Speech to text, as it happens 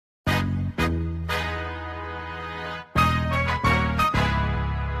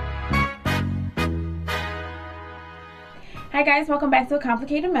Hi guys, welcome back to A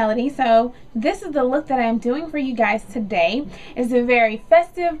Complicated Melody. So this is the look that I'm doing for you guys today. It's a very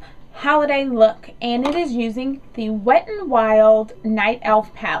festive holiday look, and it is using the Wet n Wild Night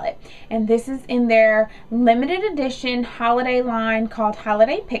Elf palette, and this is in their limited edition holiday line called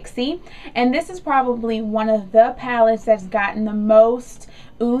Holiday Pixie. And this is probably one of the palettes that's gotten the most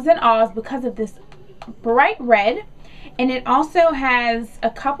oohs and ahs because of this bright red, and it also has a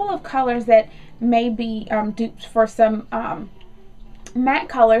couple of colors that may be dupes for some matte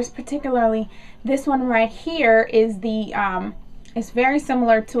colors. Particularly this one right here is the it's very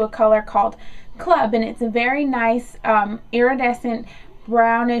similar to a color called Club, and it's a very nice iridescent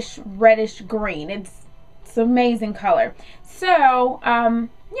brownish reddish green. It's an amazing color. So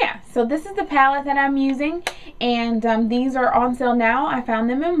yeah, so this is the palette that I'm using, and these are on sale now. I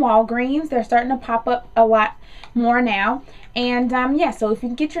found them in Walgreens. They're starting to pop up a lot more now, and yeah, so if you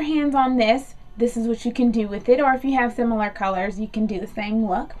can get your hands on this, this is what you can do with it. Or if you have similar colors, you can do the same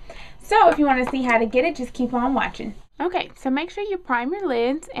look. So if you want to see how to get it, just keep on watching. Okay, so make sure you prime your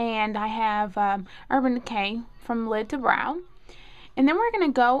lids, and I have Urban Decay from lid to brow. And then we're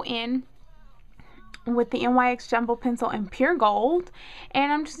going to go in with the NYX Jumbo Pencil in Pure Gold,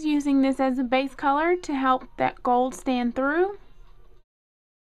 and I'm just using this as a base color to help that gold stand through.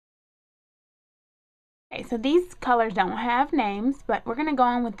 Okay, so these colors don't have names, but we're going to go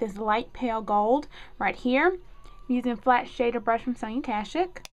on with this light pale gold right here, using flat shader brush from Sonia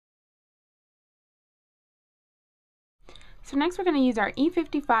Tashik. So next we're going to use our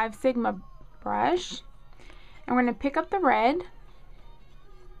E55 Sigma brush, and we're going to pick up the red, and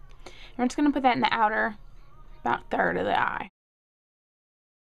we're just going to put that in the outer about third of the eye.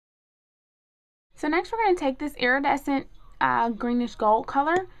 So next we're going to take this iridescent greenish gold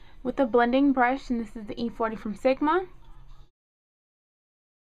color with a blending brush, and this is the E40 from Sigma.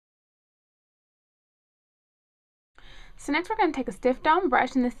 So next we're going to take a stiff dome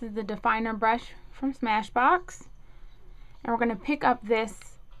brush, and this is the definer brush from Smashbox, and we're going to pick up this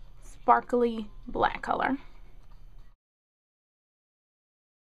sparkly black color.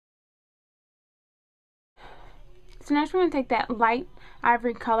 So next we're going to take that light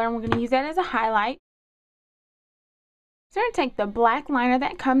ivory color, and we're going to use that as a highlight. So we're going to take the black liner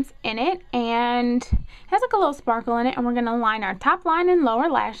that comes in it, and it has like a little sparkle in it, and we're going to line our top line and lower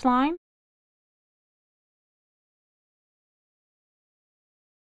lash line.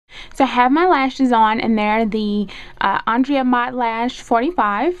 So I have my lashes on, and they're the Andrea Mod Lash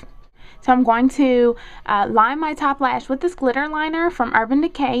 45. So I'm going to line my top lash with this glitter liner from Urban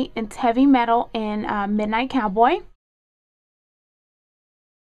Decay. It's Heavy Metal in Midnight Cowboy.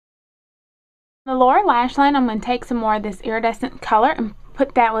 The lower lash line, I'm going to take some more of this iridescent color and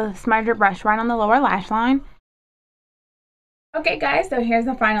put that with a smudger brush right on the lower lash line. Okay guys, so here's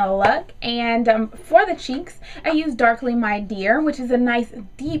the final look, and for the cheeks I used Darkly My Dear, which is a nice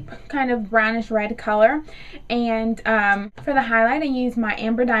deep kind of brownish red color, and for the highlight I used my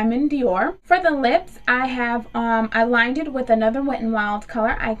Amber Diamond Dior. For the lips I have I lined it with another Wet n Wild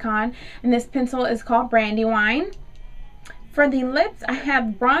color Icon, and this pencil is called Brandywine. For the lips I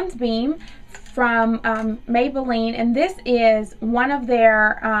have Bronze Beam from Maybelline, and this is one of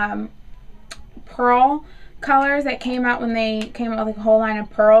their pearl colors that came out when they came out with like a whole line of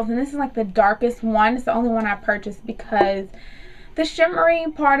pearls, and this is like the darkest one. It's the only one I purchased because the shimmery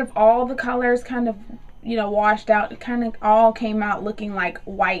part of all the colors kind of, you know, washed out. It kind of all came out looking like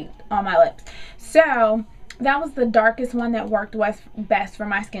white on my lips. So that was the darkest one that worked best for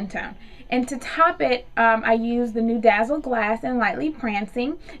my skin tone. And to top it, I used the new Dazzles Glass in Lightly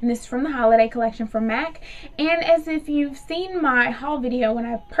Prancing, and this is from the holiday collection from MAC. And as if you've seen my haul video when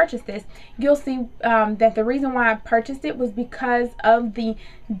I purchased this, you'll see that the reason why I purchased it was because of the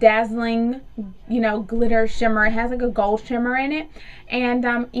dazzling, you know, glitter shimmer. It has like a gold shimmer in it,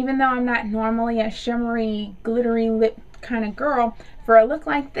 and even though I'm not normally a shimmery, glittery lip kind of girl, for a look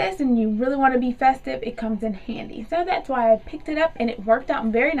like this and you really want to be festive, it comes in handy. So that's why I picked it up, and it worked out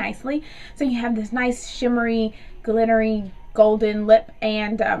very nicely. So you have this nice shimmery, glittery, golden lip,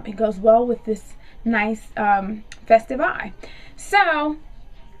 and it goes well with this nice festive eye. So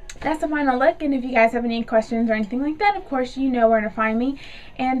that's the final look, and if you guys have any questions or anything like that, of course you know where to find me,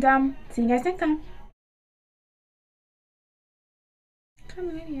 and see you guys next time. I'm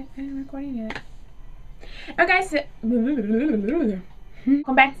an idiot. I didn't record any of it. Okay, so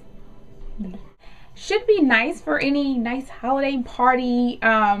come back. Should be nice for any nice holiday party.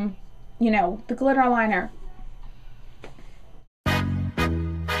 You know, the glitter liner